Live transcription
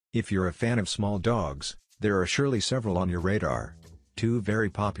If you're a fan of small dogs, there are surely several on your radar. Two very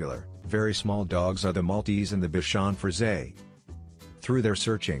popular, very small dogs are the Maltese and the Bichon Frise. Through their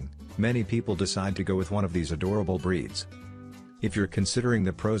searching, many people decide to go with one of these adorable breeds. If you're considering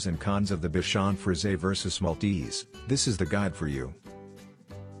the pros and cons of the Bichon Frise versus Maltese, this is the guide for you.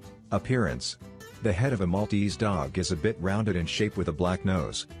 Appearance. The head of a Maltese dog is a bit rounded in shape with a black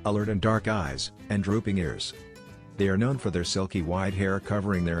nose, alert and dark eyes, and drooping ears. They are known for their silky white hair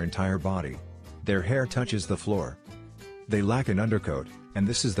covering their entire body. Their hair touches the floor. They lack an undercoat, and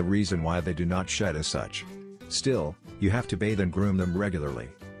this is the reason why they do not shed as such. Still, you have to bathe and groom them regularly.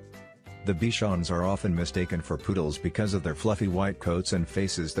 The Bichons are often mistaken for poodles because of their fluffy white coats and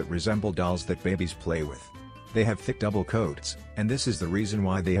faces that resemble dolls that babies play with. They have thick double coats, and this is the reason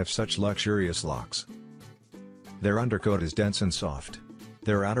why they have such luxurious locks. Their undercoat is dense and soft.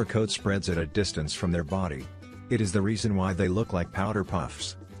 Their outer coat spreads at a distance from their body. It is the reason why they look like powder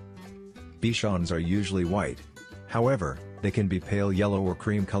puffs. Bichons are usually white. However, they can be pale yellow or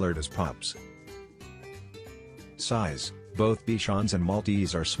cream-colored as pups. Size. Both Bichons and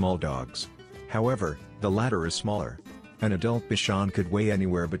Maltese are small dogs. However, the latter is smaller. An adult Bichon could weigh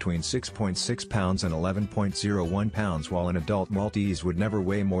anywhere between 6.6 pounds and 11.01 pounds, while an adult Maltese would never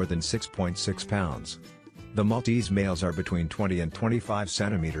weigh more than 6.6 pounds. The Maltese males are between 20 and 25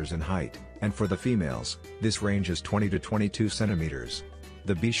 centimeters in height, and for the females, this range is 20 to 22 centimeters.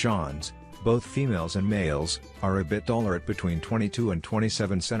 The Bichons, both females and males, are a bit taller at between 22 and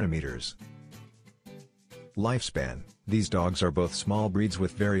 27 centimeters. Lifespan. These dogs are both small breeds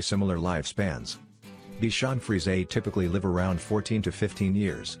with very similar lifespans. Bichon Frise typically live around 14 to 15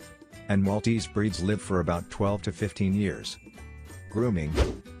 years. And Maltese breeds live for about 12 to 15 years. Grooming.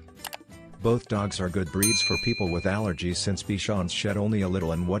 Both dogs are good breeds for people with allergies, since Bichons shed only a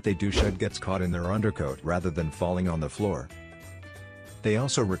little and what they do shed gets caught in their undercoat rather than falling on the floor. They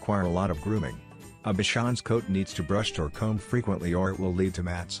also require a lot of grooming. A Bichon's coat needs to be brushed or combed frequently, or it will lead to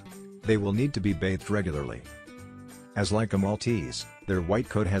mats. They will need to be bathed regularly. As like a Maltese, their white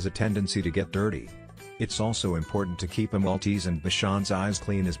coat has a tendency to get dirty. It's also important to keep a Maltese and Bichon's eyes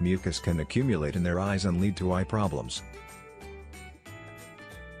clean, as mucus can accumulate in their eyes and lead to eye problems.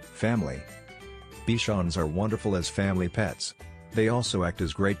 Family. Bichons are wonderful as family pets. They also act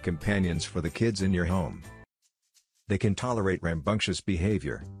as great companions for the kids in your home. They can tolerate rambunctious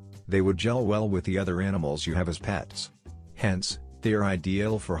behavior. They would gel well with the other animals you have as pets. Hence, they are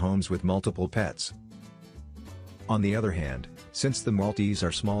ideal for homes with multiple pets. On the other hand, since the Maltese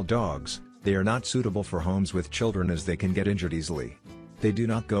are small dogs, they are not suitable for homes with children, as they can get injured easily. They do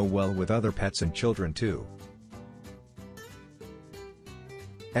not go well with other pets and children too.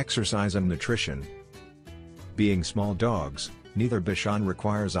 Exercise and nutrition. Being small dogs, neither Bichon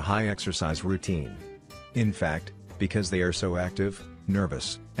requires a high exercise routine. In fact, because they are so active,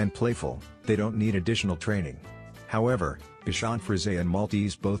 nervous, and playful, they don't need additional training. However, Bichon Frise and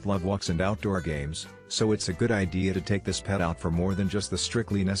Maltese both love walks and outdoor games, so it's a good idea to take this pet out for more than just the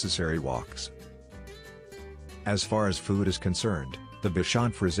strictly necessary walks. As far as food is concerned, the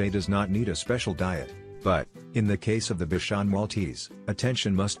Bichon Frise does not need a special diet, but, in the case of the Bichon Maltese,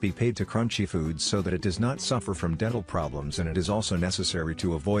 attention must be paid to crunchy foods so that it does not suffer from dental problems, and it is also necessary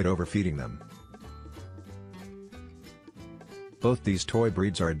to avoid overfeeding them. Both these toy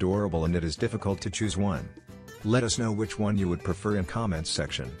breeds are adorable, and it is difficult to choose one. Let us know which one you would prefer in comments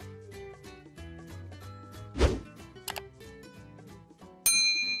section.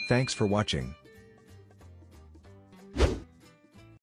 Thanks for watching.